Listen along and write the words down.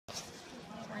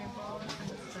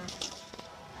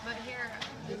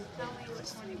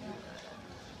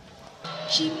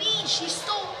She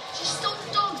stole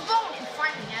the dog's bone.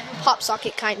 Finally, Adam. Pop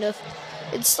socket, kind of.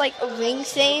 It's like a ring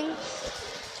thing.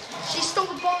 She stole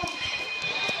the bone.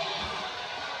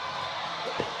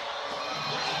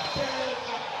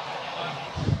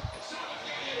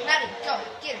 Maddie, go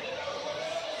get her.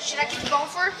 Should I get the bone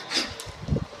for her?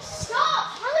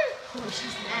 Stop, Tyler. Oh,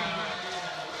 she's mad.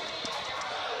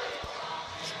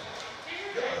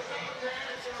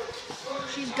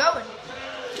 She's going.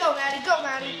 Go, Maddie. Go,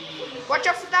 Maddie. Watch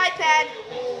out for the iPad.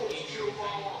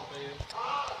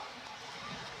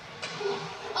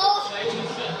 Oh.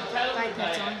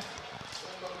 iPad's on.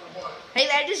 Hey,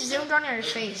 I just zoomed on her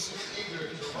face.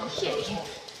 Okay.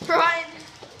 Ryan.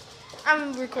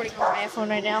 I'm recording on my iPhone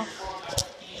right now.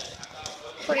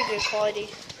 Pretty good quality.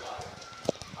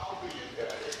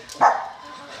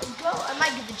 Well, I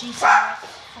might get the G7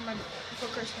 for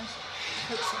Christmas.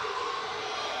 Hope so.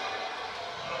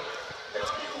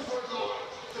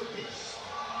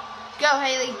 Go,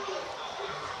 Haley.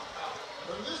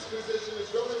 From this position,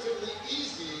 it's relatively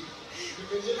easy to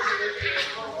manipulate your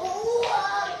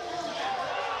opponent.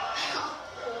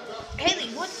 Haley,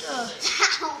 what the?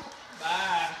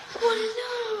 Bye. What are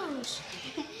those?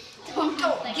 Go,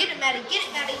 get it, Maddie. Get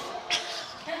it, Maddie.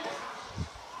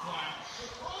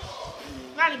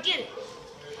 Maddie, get it.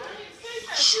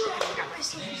 Shoot, I forgot my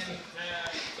sleeve.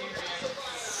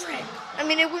 Frick. I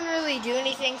mean, it wouldn't really do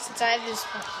anything since I have this.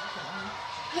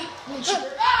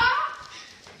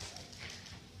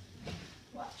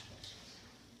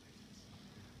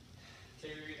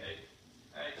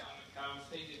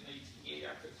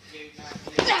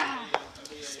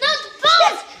 Not the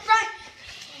ball! Right.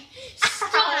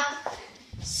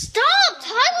 Stop,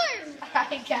 Tyler! I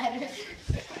got her.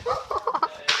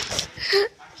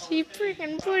 She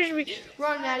freaking pushed me.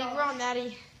 Run, Maddie. Run,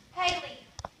 Maddie. Haley,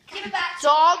 give it back to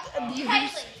Dog her. abuse.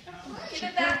 Haley, give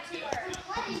it back to her.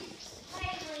 Haley.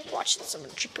 Watching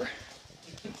someone chipper.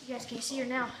 You guys can't see her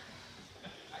now.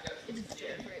 It's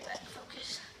very, very bad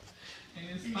focus. And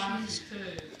it's spicy too.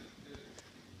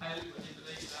 I didn't believe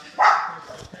that. She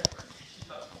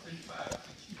thought 35.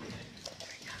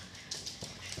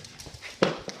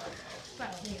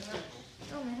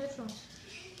 Oh, my headphones.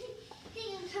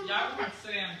 Y'all can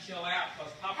sit down and chill out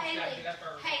because Papa's got to Haley, get up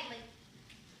early. Haley,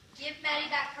 give Maddie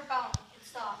back her bone and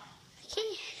stop.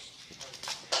 Okay.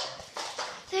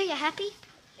 There, you happy?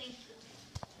 Thank you.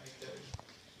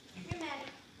 Here,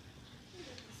 Maddie.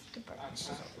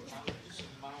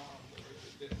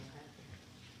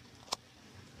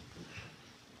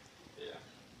 Yeah.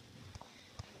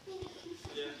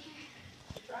 Yeah.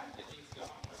 He tried to get these going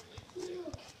early.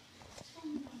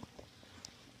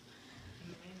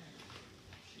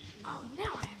 Oh,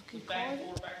 now I have good Back and quality.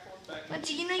 forth, back and forth, back and forth.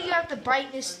 But you know you have the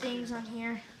brightness things on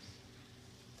here.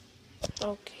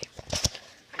 Okay.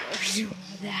 I do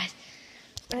that.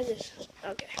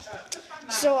 Okay.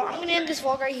 So I'm gonna end this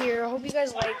vlog right here. I hope you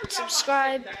guys like,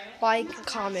 subscribe, like, and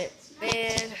comment,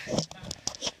 and